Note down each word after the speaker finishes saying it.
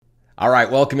All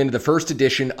right, welcome into the first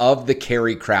edition of the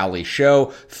Kerry Crowley Show.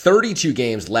 32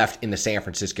 games left in the San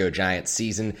Francisco Giants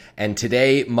season, and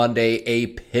today, Monday, a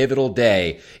pivotal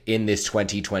day in this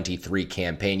 2023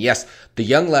 campaign. Yes, the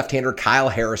young left-hander Kyle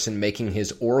Harrison making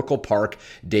his Oracle Park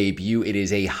debut. It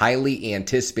is a highly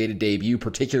anticipated debut,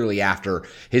 particularly after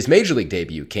his Major League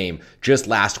debut came just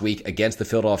last week against the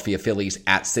Philadelphia Phillies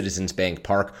at Citizens Bank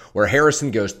Park, where Harrison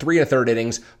goes 3 1/3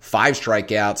 innings, 5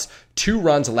 strikeouts, 2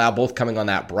 runs allowed, both coming on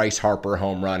that Bryce Harper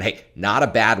home run. Hey, not a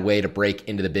bad way to break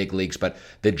into the big leagues, but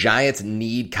the Giants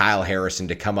need Kyle Harrison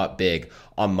to come up big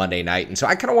on Monday night. And so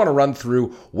I kind of want to run through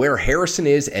where Harrison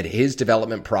is at his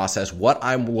development process, what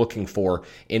I'm looking for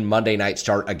in Monday night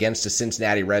start against a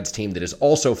Cincinnati Reds team that is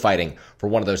also fighting for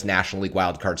one of those National League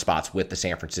wildcard spots with the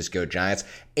San Francisco Giants,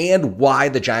 and why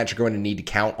the Giants are going to need to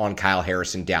count on Kyle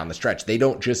Harrison down the stretch. They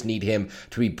don't just need him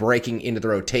to be breaking into the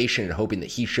rotation and hoping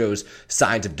that he shows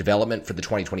signs of development for the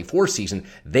 2024 season.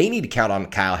 They need to count on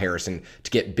Kyle Harrison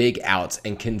to get big outs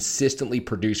and consistently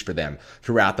produce for them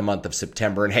throughout the month of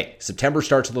September. And hey, September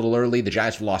starts a little early. The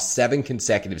Giants have lost 7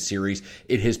 consecutive series.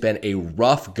 It has been a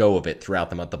rough go of it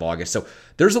throughout the month of August. So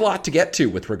there's a lot to get to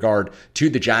with regard to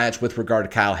the Giants, with regard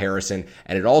to Kyle Harrison,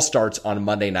 and it all starts on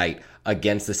Monday night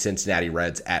against the Cincinnati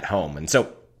Reds at home. And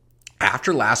so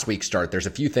after last week's start, there's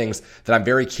a few things that I'm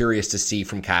very curious to see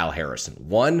from Kyle Harrison.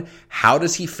 One, how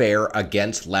does he fare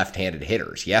against left-handed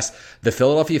hitters? Yes, the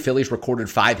Philadelphia Phillies recorded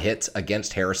 5 hits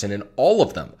against Harrison, and all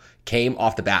of them came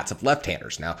off the bats of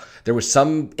left-handers. Now, there was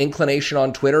some inclination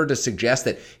on Twitter to suggest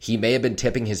that he may have been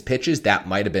tipping his pitches. That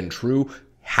might have been true.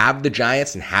 Have the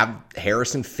Giants and have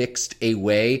Harrison fixed a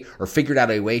way, or figured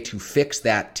out a way to fix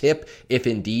that tip if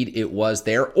indeed it was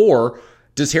there? Or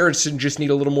does Harrison just need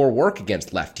a little more work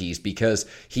against lefties, because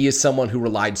he is someone who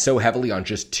relied so heavily on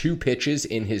just 2 pitches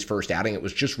in his first outing? It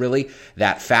was just really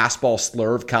that fastball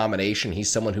slurve combination.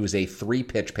 He's someone who is a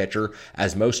 3-pitch pitcher,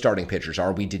 as most starting pitchers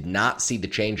are. We did not see the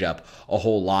changeup a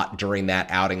whole lot during that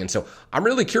outing. And so I'm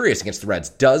really curious against the Reds.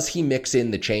 Does he mix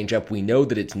in the changeup? We know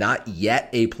that it's not yet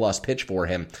a plus pitch for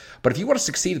him. But if you want to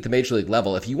succeed at the major league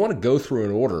level, if you want to go through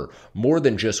an order more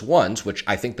than just once, which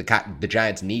I think the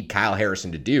Giants need Kyle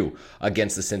Harrison to do against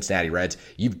the Cincinnati Reds,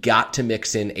 you've got to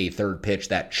mix in a third pitch.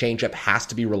 That changeup has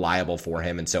to be reliable for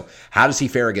him. And so how does he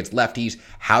fare against lefties?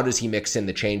 How does he mix in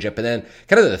the changeup? And then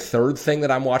kind of the third thing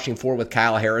that I'm watching for with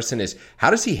Kyle Harrison is, how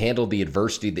does he handle the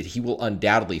adversity that he will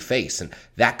undoubtedly face? And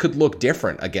that could look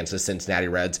different against the Cincinnati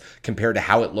Reds compared to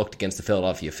how it looked against the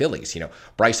Philadelphia Phillies. You know,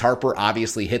 Bryce Harper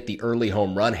obviously hit the early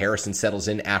home run. Harrison settles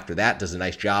in after that, does a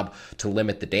nice job to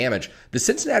limit the damage. The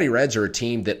Cincinnati Reds are a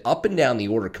team that up and down the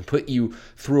order can put you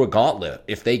through a gauntlet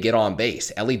if they get on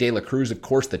base. Ellie De La Cruz, of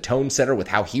course, the tone setter with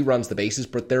how he runs the bases,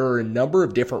 but there are a number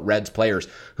of different Reds players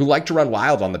who like to run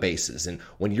wild on the bases. And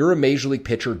when you're a major league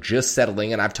pitcher just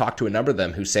settling, and I've talked to a number of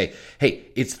them who say, hey,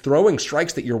 it's throwing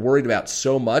strikes that you're worried about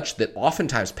so much that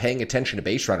oftentimes paying attention to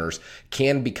base runners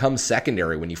can become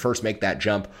secondary when you first make that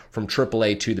jump from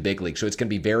AAA to the big league. So it's going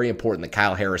to be very important that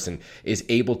Kyle Harrison is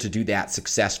able to do that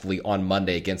successfully on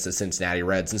Monday against the Cincinnati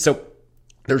Reds. And so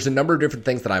there's a number of different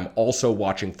things that I'm also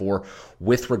watching for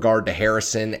with regard to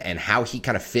Harrison and how he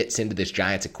kind of fits into this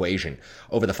Giants equation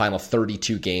over the final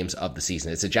 32 games of the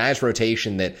season. It's a Giants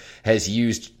rotation that has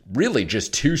used really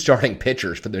just 2 starting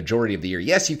pitchers for the majority of the year.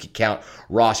 Yes, you could count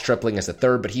Ross Stripling as a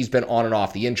third, but he's been on and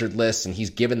off the injured list, and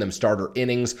he's given them starter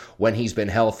innings when he's been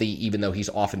healthy, even though he's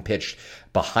often pitched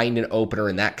behind an opener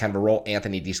in that kind of a role.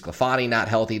 Anthony DeSclafani not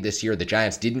healthy this year. The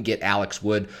Giants didn't get Alex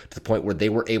Wood to the point where they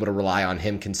were able to rely on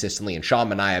him consistently. And Sean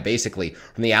Manaea, basically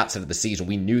from the outset of the season,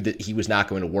 we knew that he was not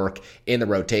going to work in the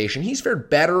rotation. He's fared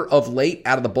better of late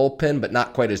out of the bullpen, but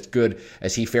not quite as good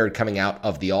as he fared coming out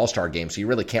of the All-Star game. So you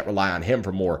really can't rely on him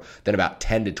for more than about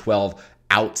 10 to 12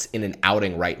 outs in an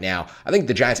outing right now. I think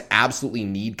the Giants absolutely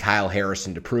need Kyle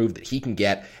Harrison to prove that he can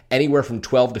get anywhere from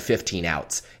 12 to 15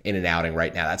 outs in an outing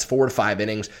right now. That's 4 to 5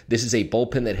 innings. This is a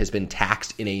bullpen that has been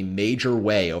taxed in a major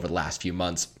way over the last few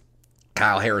months.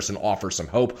 Kyle Harrison offers some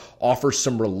hope, offers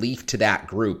some relief to that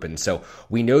group. And so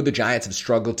we know the Giants have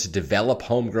struggled to develop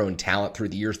homegrown talent through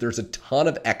the years. There's a ton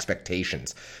of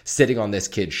expectations sitting on this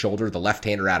kid's shoulder. The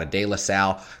left-hander out of De La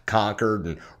Salle, Concord,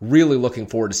 and really looking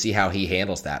forward to see how he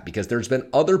handles that, because there's been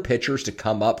other pitchers to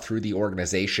come up through the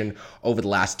organization over the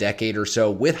last decade or so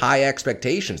with high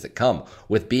expectations that come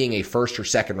with being a first or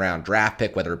second round draft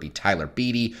pick, whether it be Tyler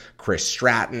Beede, Chris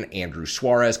Stratton, Andrew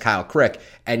Suarez, Kyle Crick,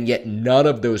 and yet none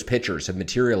of those pitchers players have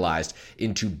materialized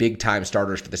into big-time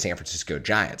starters for the San Francisco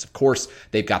Giants. Of course,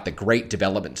 they've got the great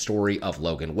development story of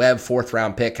Logan Webb,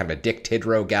 fourth-round pick, kind of a Dick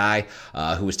Tidrow guy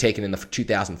who was taken in the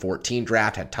 2014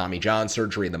 draft, had Tommy John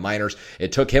surgery in the minors.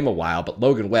 It took him a while, but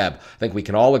Logan Webb, I think we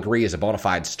can all agree, is a bona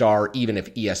fide star, even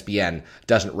if ESPN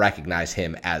doesn't recognize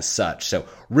him as such. So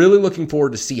really looking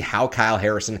forward to see how Kyle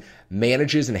Harrison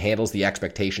manages and handles the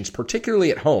expectations,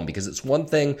 particularly at home, because it's one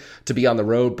thing to be on the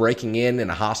road breaking in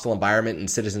a hostile environment in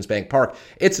Citizens Bank Park.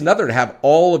 It's another to have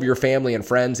all of your family and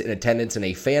friends in attendance and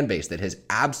a fan base that has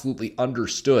absolutely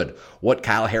understood what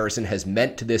Kyle Harrison has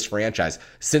meant to this franchise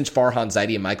since Farhan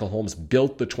Zaidi and Michael Holmes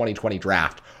built the 2020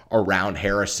 draft around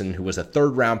Harrison, who was a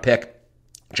third-round pick.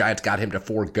 Giants got him to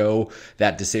forego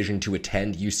that decision to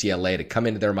attend UCLA, to come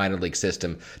into their minor league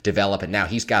system, develop, and now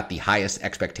he's got the highest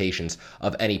expectations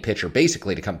of any pitcher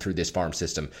basically to come through this farm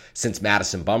system since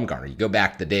Madison Bumgarner. You go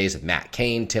back to the days of Matt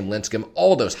Cain, Tim Lincecum,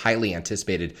 all those highly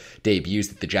anticipated debuts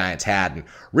that the Giants had, and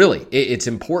really, it's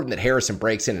important that Harrison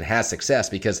breaks in and has success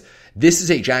because this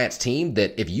is a Giants team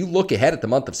that if you look ahead at the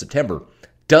month of September,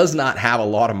 does not have a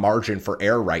lot of margin for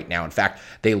error right now. In fact,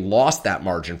 they lost that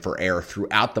margin for error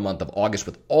throughout the month of August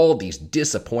with all these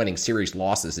disappointing series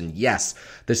losses. And yes,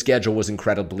 the schedule was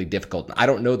incredibly difficult. I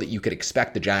don't know that you could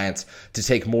expect the Giants to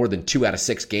take more than 2 out of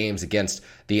 6 games against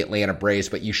the Atlanta Braves,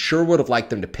 but you sure would have liked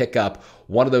them to pick up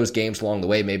one of those games along the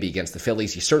way, maybe against the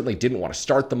Phillies. You certainly didn't want to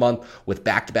start the month with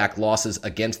back-to-back losses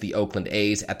against the Oakland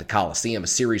A's at the Coliseum, a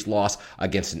series loss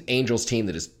against an Angels team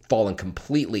that has fallen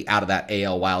completely out of that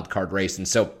AL wildcard race. And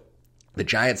so the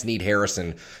Giants need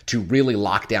Harrison to really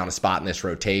lock down a spot in this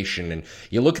rotation. And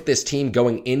you look at this team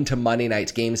going into Monday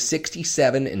night's game,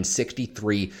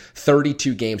 67-63,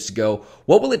 32 games to go.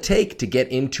 What will it take to get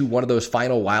into one of those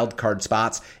final wild card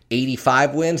spots?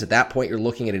 85 wins. At that point, you're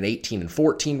looking at an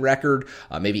 18-14 record,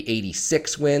 maybe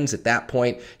 86 wins. At that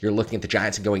point, you're looking at the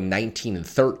Giants going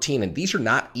 19-13. And these are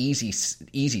not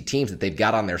easy teams that they've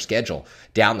got on their schedule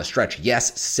down the stretch.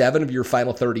 Yes, 7 of your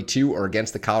final 32 are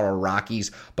against the Colorado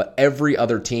Rockies, but every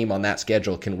other team on that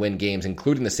schedule can win games,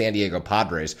 including the San Diego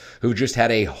Padres, who just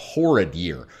had a horrid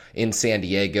year in San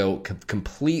Diego,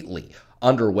 completely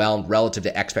underwhelmed relative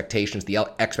to expectations, the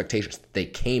expectations they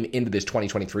came into this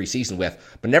 2023 season with.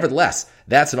 But nevertheless,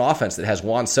 that's an offense that has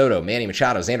Juan Soto, Manny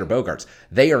Machado, Xander Bogaerts.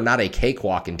 They are not a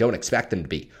cakewalk and don't expect them to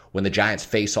be when the Giants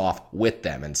face off with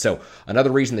them. And so another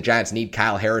reason the Giants need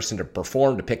Kyle Harrison to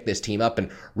perform, to pick this team up,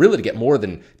 and really to get more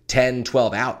than 10,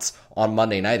 12 outs on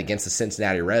Monday night against the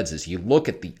Cincinnati Reds is you look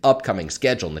at the upcoming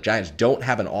schedule, and the Giants don't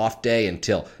have an off day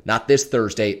until not this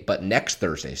Thursday, but next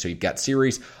Thursday. So you've got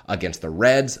series against the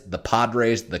Reds, the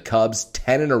Padres, the Cubs,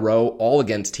 10 in a row, all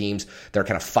against teams they're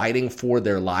kind of fighting for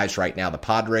their lives right now. The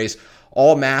Padres,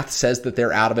 all math says that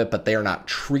they're out of it, but they are not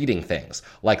treating things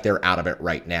like they're out of it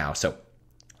right now. So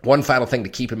one final thing to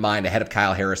keep in mind ahead of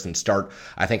Kyle Harrison's start,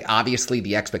 I think obviously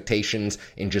the expectations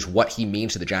in just what he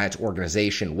means to the Giants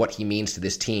organization, what he means to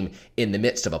this team in the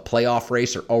midst of a playoff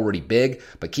race are already big,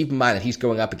 but keep in mind that he's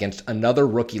going up against another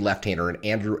rookie left-hander in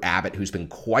Andrew Abbott, who's been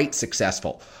quite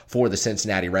successful for the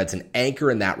Cincinnati Reds, an anchor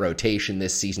in that rotation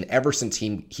this season. Ever since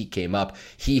he came up,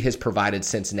 he has provided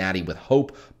Cincinnati with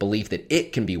hope, belief that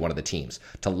it can be one of the teams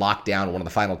to lock down one of the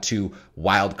final 2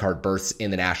 wild card berths in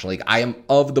the National League. I am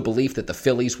of the belief that the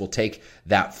Phillies will take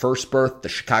that first berth, the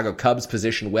Chicago Cubs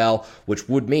position well, which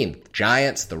would mean the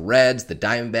Giants, the Reds, the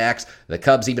Diamondbacks, the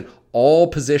Cubs even, all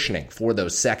positioning for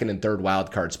those second and third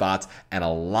wildcard spots, and a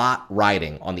lot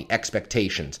riding on the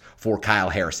expectations for Kyle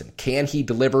Harrison. Can he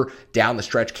deliver down the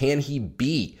stretch? Can he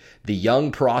be the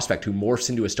young prospect who morphs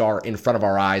into a star in front of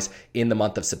our eyes in the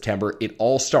month of September? It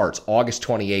all starts August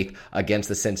 28th against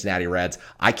the Cincinnati Reds.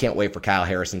 I can't wait for Kyle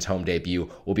Harrison's home debut.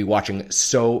 We'll be watching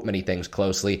so many things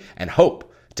closely and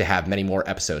hope to have many more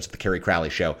episodes of the Kerry Crowley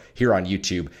Show here on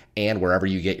YouTube and wherever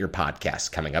you get your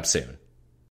podcasts coming up soon.